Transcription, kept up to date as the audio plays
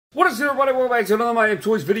What is up, everybody? Welcome back to another My Damn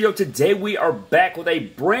Toys video. Today we are back with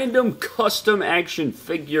a random custom action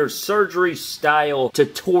figure surgery style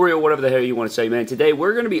tutorial, whatever the hell you want to say, man. Today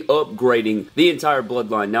we're going to be upgrading the entire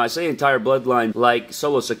Bloodline. Now I say entire Bloodline like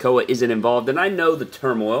Solo Sikoa isn't involved, and I know the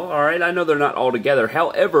turmoil, alright? I know they're not all together.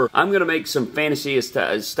 However, I'm going to make some fantasy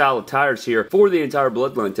style attires here for the entire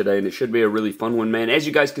Bloodline today, and it should be a really fun one, man. As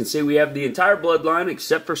you guys can see, we have the entire Bloodline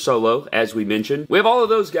except for Solo, as we mentioned. We have all of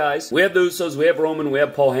those guys. We have the Usos, we have Roman, we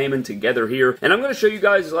have Paul Heyman together here, and I'm going to show you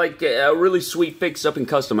guys like a really sweet fix up and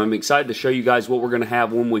custom. I'm excited to show you guys what we're going to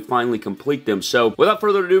have when we finally complete them. So without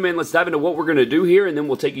further ado, man, let's dive into what we're going to do here, and then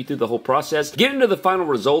we'll take you through the whole process, get into the final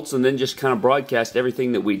results, and then just kind of broadcast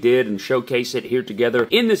everything that we did and showcase it here together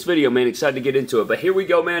in this video, man. Excited to get into it. But here we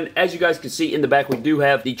go, man. As you guys can see in the back, we do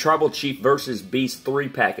have the Tribal Chief versus Beast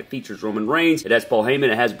 3-pack. It features Roman Reigns, it has Paul Heyman,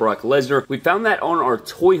 it has Brock Lesnar. We found that on our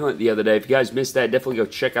toy hunt the other day. If you guys missed that, definitely go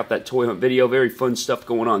check out that toy hunt video. Very fun stuff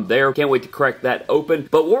going on there. Can't wait to crack that open.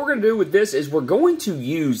 But what we're going to do with this is we're going to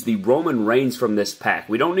use the Roman Reigns from this pack.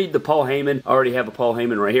 We don't need the Paul Heyman. I already have a Paul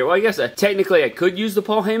Heyman right here. Well, I guess technically I could use the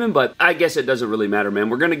Paul Heyman, but I guess it doesn't really matter, man.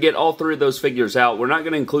 We're going to get all three of those figures out. We're not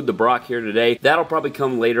going to include the Brock here today. That'll probably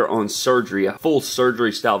come later on surgery, a full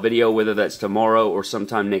surgery style video, whether that's tomorrow or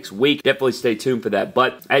sometime next week. Definitely stay tuned for that.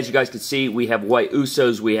 But as you guys can see, we have white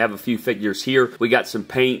Usos. We have a few figures here. We got some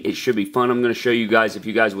paint. It should be fun. I'm going to show you guys, if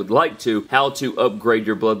you guys would like to, how to upgrade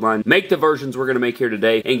your Bloodline. Make the versions we're going to make here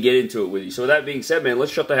today and get into it with you. So with that being said, man,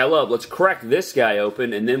 let's shut the hell up. Let's crack this guy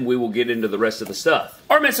open, and then we will get into the rest of the stuff.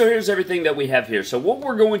 Alright, man, so here's everything that we have here. So what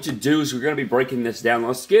we're going to do is we're going to be breaking this down.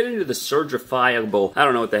 Let's get into the surgifiable. I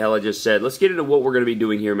don't know what the hell I just said. Let's get into what we're going to be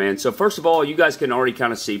doing here, man. So first of all, you guys can already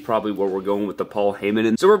kind of see probably where we're going with the Paul Heyman.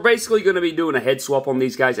 And so we're basically going to be doing a head swap on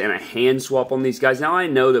these guys and a hand swap on these guys. Now, I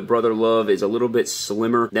know that Brother Love is a little bit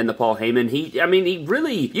slimmer than the Paul Heyman.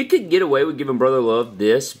 You could get away with giving Brother Love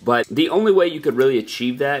this, but the only way you could really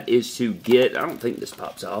achieve that is to get, I don't think this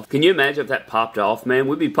pops off. Can you imagine if that popped off, man?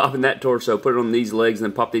 We'd be popping that torso, put it on these legs, and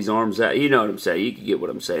then pop these arms out. You know what I'm saying. You can get what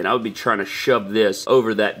I'm saying. I would be trying to shove this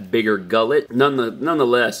over that bigger gullet.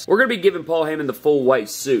 Nonetheless, we're going to be giving Paul Heyman the full white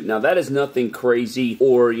suit. Now, that is nothing crazy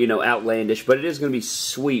or, you know, outlandish, but it is going to be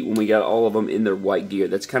sweet when we got all of them in their white gear.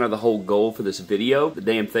 That's kind of the whole goal for this video. The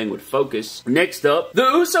damn thing would focus. Next up, the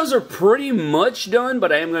Usos are pretty much done,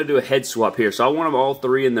 but I am going to do a head swap here. So I want them all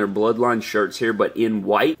three in their Bloodline shirts here, but in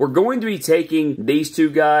white. We're going to be taking these two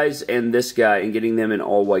guys and this guy and getting them in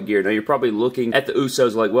all white gear. Now, you're probably looking at the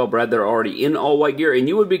Usos like, well, Brad, they're already in all white gear, and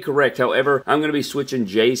you would be correct. However, I'm going to be switching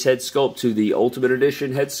Jay's head sculpt to the Ultimate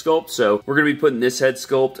Edition head sculpt, so we're going to be putting this head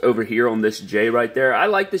sculpt over here on this Jay right there. I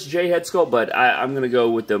like this Jay head sculpt, but I'm going to go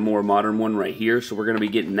with the more modern one right here, so we're going to be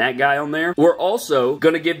getting that guy on there. We're also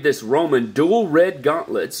going to give this Roman dual red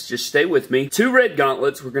gauntlets. Just stay with me. 2 red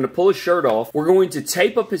gauntlets. We're going to pull his shirt off. We're going to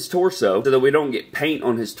tape up his torso so that we don't get paint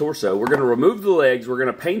on his torso. We're going to remove the legs. We're going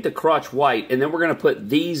to paint the crotch white, and then we're going to put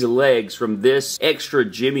these legs from this extra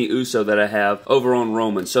Jimmy Uso that I have over on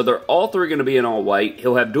Roman. So they're all three going to be in all white.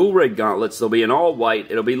 He'll have dual red gauntlets. They'll be in all white.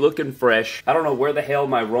 It'll be looking fresh. I don't know where the hell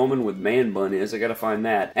my Roman with man bun is. I got to find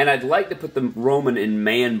that. And I'd like to put the Roman in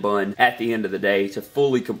man bun at the end of the day to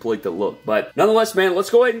fully complete the look. But nonetheless, man, let's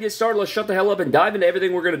go ahead and get started. Let's shut the hell up and dive into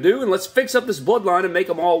everything we're going to do, and let's fix up this Bloodline and make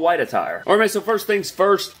them all white attire. Alright, man, so first things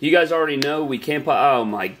first, you guys already know we can't put, oh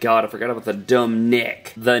my god, I forgot about the dumb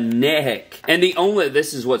neck. The neck. And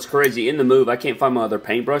this is what's crazy, in the move, I can't find my other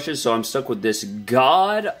paintbrushes, so I'm stuck with this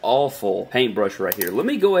god-awful paintbrush right here. Let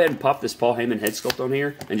me go ahead and pop this Paul Heyman head sculpt on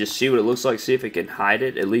here and just see what it looks like, see if it can hide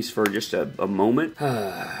it, at least for just a moment.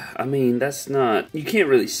 I mean, that's not, you can't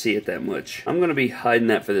really see it that much. I'm going to be hiding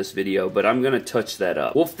that for this video, but I'm going to touch that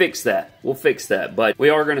up. We'll fix that. We'll fix that, but we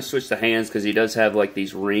are going to switch the hands because he does have like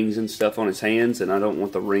these rings and stuff on his hands, and I don't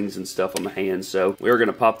want the rings and stuff on the hands, so we're going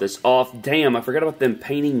to pop this off. Damn, I forgot about them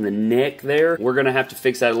painting the neck there. We're going to have to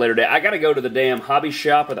fix that at a later day. I got to go to the damn hobby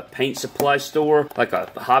shop or the paint supply store, like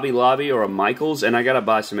a Hobby Lobby or a Michael's, and I got to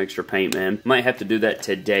buy some extra paint, man. Might have to do that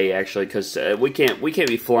today, actually, because we can't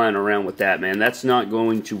be flying around with that, man. That's not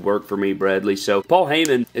going to work for me, Bradley. So Paul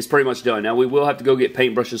Heyman is pretty much done. Now, we will have to go get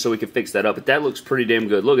paintbrushes so we can fix that up, but that looks pretty damn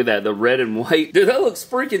good. Look at that, the red and white. Dude, that looks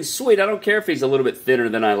freaking sweet. I don't care if he's a little bit thinner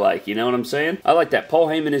than I like, you know what I'm saying? I like that. Paul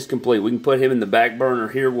Heyman is complete. We can put him in the back burner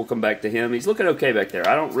here. We'll come back to him. He's looking okay back there.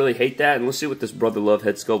 I don't really hate that, and let's see what this Brother Love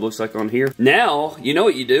head sculpt looks like on here. Now, you know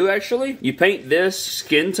what you do, actually? You paint this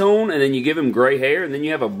skin tone, and then you give him gray hair, and then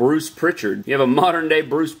you have a Bruce Pritchard. You have a modern-day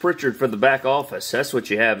Bruce Pritchard for the back office. That's what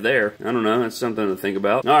you have there. I don't know. That's something to think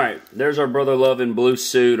about. All right. There's our Brother Love in blue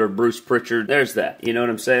suit, or Bruce Pritchard. There's that. You know what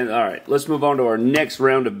I'm saying? All right. Let's move on to our next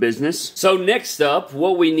round of business. So next up,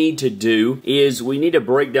 what we need to do is we need to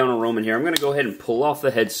break down a Roman here. I'm going to go ahead ahead and pull off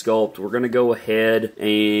the head sculpt. We're going to go ahead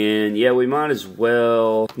and, yeah, we might as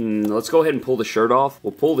well. Let's go ahead and pull the shirt off.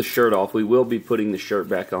 We'll pull the shirt off. We will be putting the shirt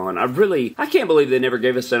back on. I can't believe they never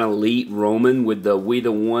gave us an Elite Roman with the We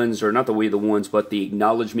the Ones, or not the We the Ones, but the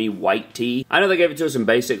Acknowledge Me white tee. I know they gave it to us in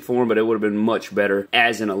basic form, but it would have been much better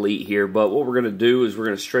as an Elite here. But what we're going to do is we're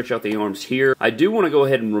going to stretch out the arms here. I do want to go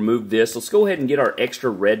ahead and remove this. Let's go ahead and get our extra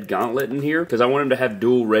red gauntlet in here, because I want him to have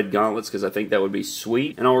dual red gauntlets, because I think that would be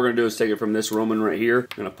sweet. And all we're going to do is take it from this Roman right here.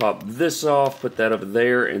 I'm going to pop this off, put that over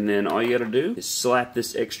there, and then all you got to do is slap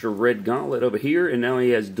this extra red gauntlet over here, and now he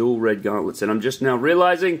has dual red gauntlets. And I'm just now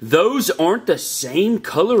realizing those aren't the same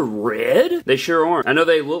color red? They sure aren't. I know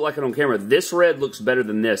they look like it on camera. This red looks better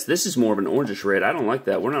than this. This is more of an orangish red. I don't like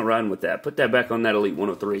that. We're not riding with that. Put that back on that Elite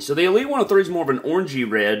 103. So the Elite 103 is more of an orangey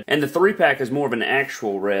red, and the 3-pack is more of an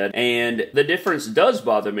actual red, and the difference does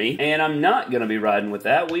bother me, and I'm not going to be riding with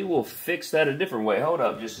that. We will fix that a different way. Hold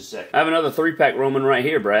up just a second. I have another 3-pack Roman right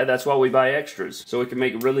here, Brad. That's why we buy extras, so we can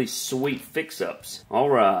make really sweet fix-ups.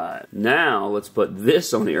 Alright, now let's put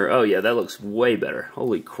this on here. Oh yeah, that looks way better.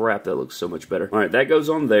 Holy crap, that looks so much better. Alright, that goes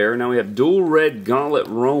on there. Now we have dual red gauntlet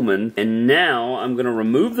Roman, and now I'm going to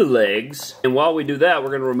remove the legs, and while we do that, we're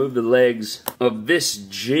going to remove the legs of this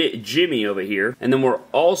Jimmy over here, and then we're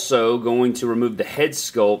also going to remove the head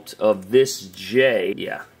sculpt of this J.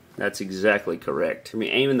 Yeah, that's exactly correct. I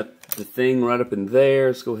mean, aiming the thing right up in there.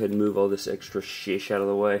 Let's go ahead and move all this extra shish out of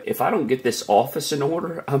the way. If I don't get this office in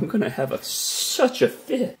order, I'm gonna have such a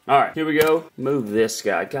fit. Alright, here we go. Move this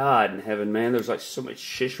guy. God in heaven, man. There's like so much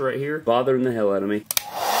shish right here. Bothering the hell out of me.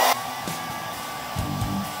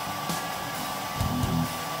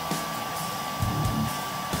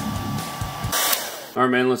 Alright,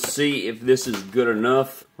 man, let's see if this is good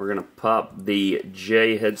enough. We're going to pop the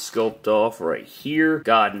J head sculpt off right here.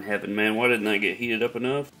 God in heaven, man, why didn't I get heated up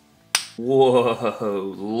enough?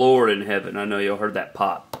 Whoa, Lord in heaven, I know y'all heard that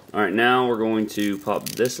pop. Alright, now we're going to pop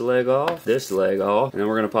this leg off, and then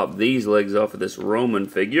we're going to pop these legs off of this Roman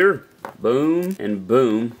figure. Boom and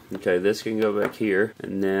boom. Okay, this can go back here.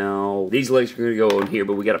 And now these legs are going to go on here,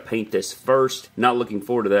 but we got to paint this first. Not looking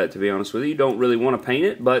forward to that, to be honest with you. Don't really want to paint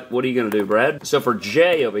it, but what are you going to do, Brad? So for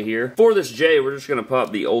Jay over here, for this Jay, we're just going to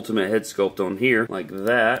pop the ultimate head sculpt on here, like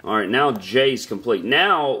that. Alright, now Jay's complete.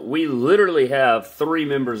 Now we literally have 3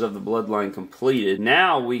 members of the Bloodline completed.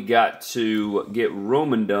 Now we got to get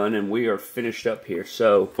Roman done, and we are finished up here.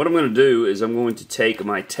 So what I'm going to do is I'm going to take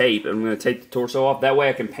my tape, and I'm going to take the torso off. That way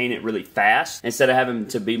I can paint it really fast instead of having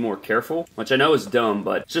to be more careful, which I know is dumb,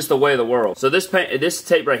 but it's just the way of the world. So this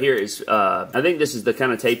tape right here is I think this is the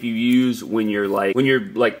kind of tape you use when you're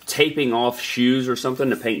like taping off shoes or something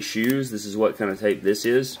to paint shoes. This is what kind of tape this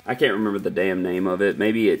is. I can't remember the damn name of it.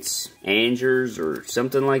 Maybe it's Angers or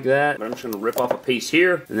something like that, but I'm just going to rip off a piece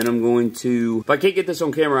here, and then I'm going to, if I can't get this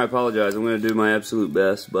on camera, I apologize. I'm going to do my absolute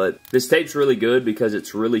best, but this tape's really good because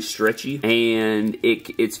it's really stretchy, and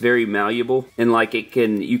it's very malleable, and like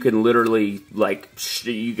you can literally, like,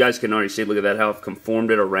 you guys can already see, look at that, how I've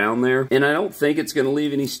conformed it around there, and I don't think it's going to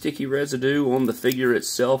leave any sticky residue on the figure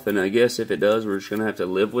itself, and I guess if it does, we're just going to have to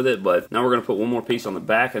live with it. But now we're going to put one more piece on the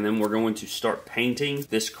back, and then we're going to start painting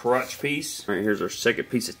this crotch piece. All right, here's our second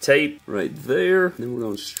piece of tape right there. Then we're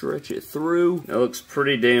going to stretch it through. That looks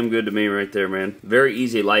pretty damn good to me right there, man. Very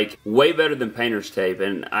easy, like, way better than painter's tape,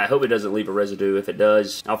 and I hope it doesn't leave a residue. If it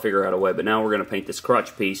does, I'll figure out a way. But now we're going to paint this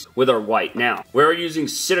crotch piece with our white. Now, we're using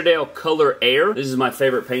Citadel Color Air. This is my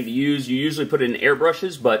favorite paint to use. You usually put it in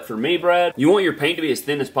airbrushes, but for me, Brad, you want your paint to be as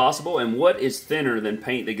thin as possible, and what is thinner than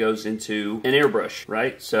paint that goes into an airbrush,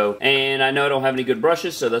 right? So, and I know I don't have any good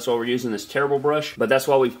brushes, so that's why we're using this terrible brush, but that's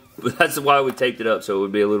why we taped it up, so it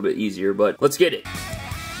would be a little bit easier, but let's get it.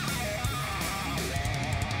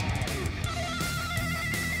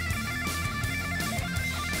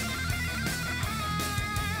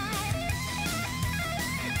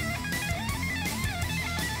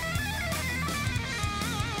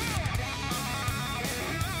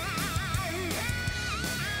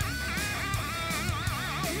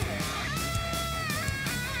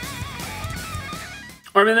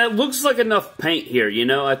 I mean, that looks like enough paint here, you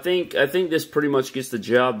know. I think this pretty much gets the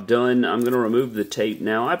job done. I'm going to remove the tape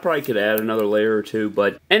now. I probably could add another layer or two,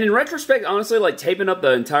 but... And in retrospect, honestly, like, taping up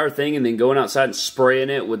the entire thing and then going outside and spraying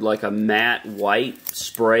it with, like, a matte white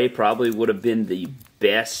spray probably would have been the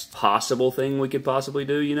best possible thing we could possibly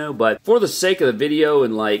do, you know. But for the sake of the video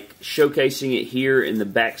and, like, showcasing it here in the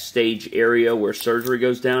backstage area where surgery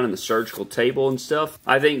goes down and the surgical table and stuff,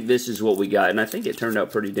 I think this is what we got, and I think it turned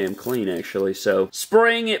out pretty damn clean, actually. So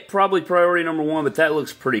spraying it, probably priority number 1, but that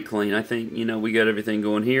looks pretty clean. I think, you know, we got everything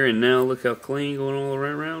going here, and now look how clean going all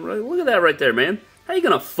around. Right? Look at that right there, man. How you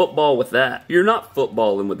gonna football with that? You're not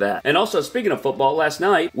footballing with that. And also, speaking of football, last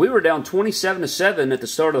night, we were down 27-7 at the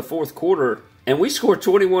start of the fourth quarter, and we scored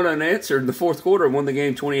 21 unanswered in the fourth quarter and won the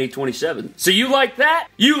game 28-27. So you like that?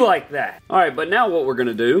 You like that. All right, but now what we're going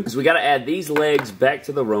to do is we got to add these legs back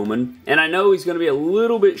to the Roman. And I know he's going to be a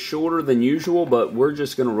little bit shorter than usual, but we're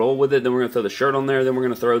just going to roll with it. Then we're going to throw the shirt on there. Then we're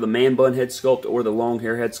going to throw the man bun head sculpt or the long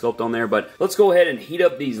hair head sculpt on there. But let's go ahead and heat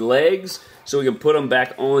up these legs so we can put them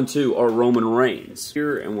back onto our Roman Reigns.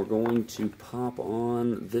 Here, and we're going to pop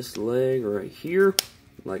on this leg right here,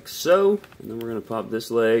 like so, and then we're going to pop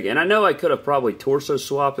this leg. And I know I could have probably torso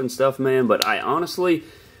swapped and stuff, man, but I honestly,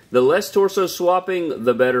 the less torso swapping,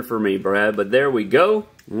 the better for me, Brad. But there we go.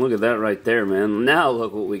 Look at that right there, man. Now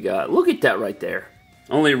look what we got. Look at that right there.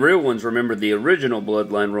 Only real ones remember the original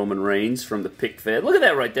Bloodline Roman Reigns from the pick fed. Look at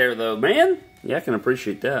that right there, though, man. Yeah, I can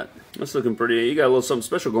appreciate that. That's looking pretty. You got a little something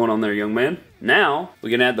special going on there, young man. Now,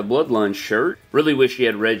 we can add the Bloodline shirt. Really wish he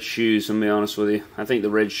had red shoes, I'm going to be honest with you. I think the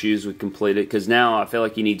red shoes would complete it, because now I feel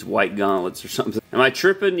like he needs white gauntlets or something. Am I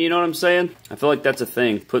tripping? You know what I'm saying? I feel like that's a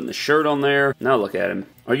thing. Putting the shirt on there. Now look at him.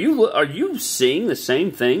 Are you seeing the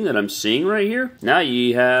same thing that I'm seeing right here? Now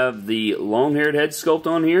you have the long-haired head sculpt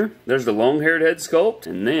on here. There's the long-haired head sculpt.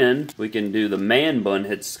 And then we can do the man bun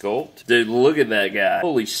head sculpt. Dude, look at that guy.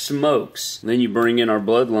 Holy smokes. And then you bring in our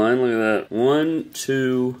Bloodline. Look at that. 1,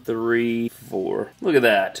 2, 3, 4. Look at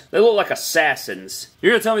that. They look like assassins.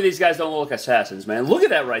 You're going to tell me these guys don't look like assassins, man. Look at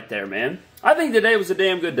that right there, man. I think today was a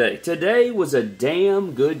damn good day. Today was a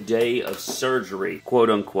damn good day of surgery, quote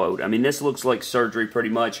unquote. I mean, this looks like surgery pretty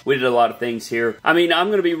much. We did a lot of things here. I mean, I'm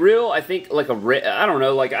going to be real. I think like a red, I don't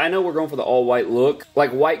know, like I know we're going for the all white look. Like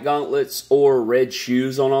white gauntlets or red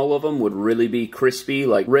shoes on all of them would really be crispy.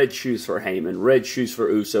 Like red shoes for Heyman, red shoes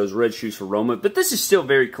for Usos, red shoes for Roman. But this is still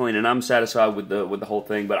very clean and I'm satisfied with the whole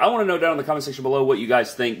thing. But I want to know down in the comment section below what you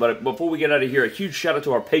guys think. But before we get out of here, a huge shout out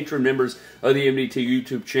to our Patreon members of the MDT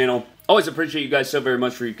YouTube channel. Always appreciate you guys so very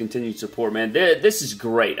much for your continued support, man. This is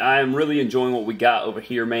great. I am really enjoying what we got over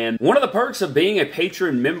here, man. One of the perks of being a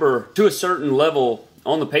Patreon member to a certain level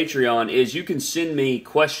on the Patreon is you can send me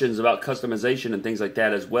questions about customization and things like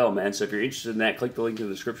that as well, man. So if you're interested in that, click the link in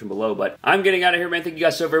the description below. But I'm getting out of here, man. Thank you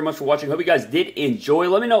guys so very much for watching. Hope you guys did enjoy.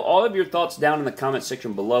 Let me know all of your thoughts down in the comment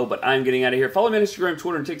section below. But I'm getting out of here. Follow me on Instagram,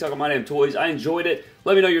 Twitter, and TikTok at My Damn Toys. I enjoyed it.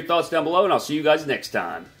 Let me know your thoughts down below, and I'll see you guys next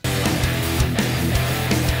time.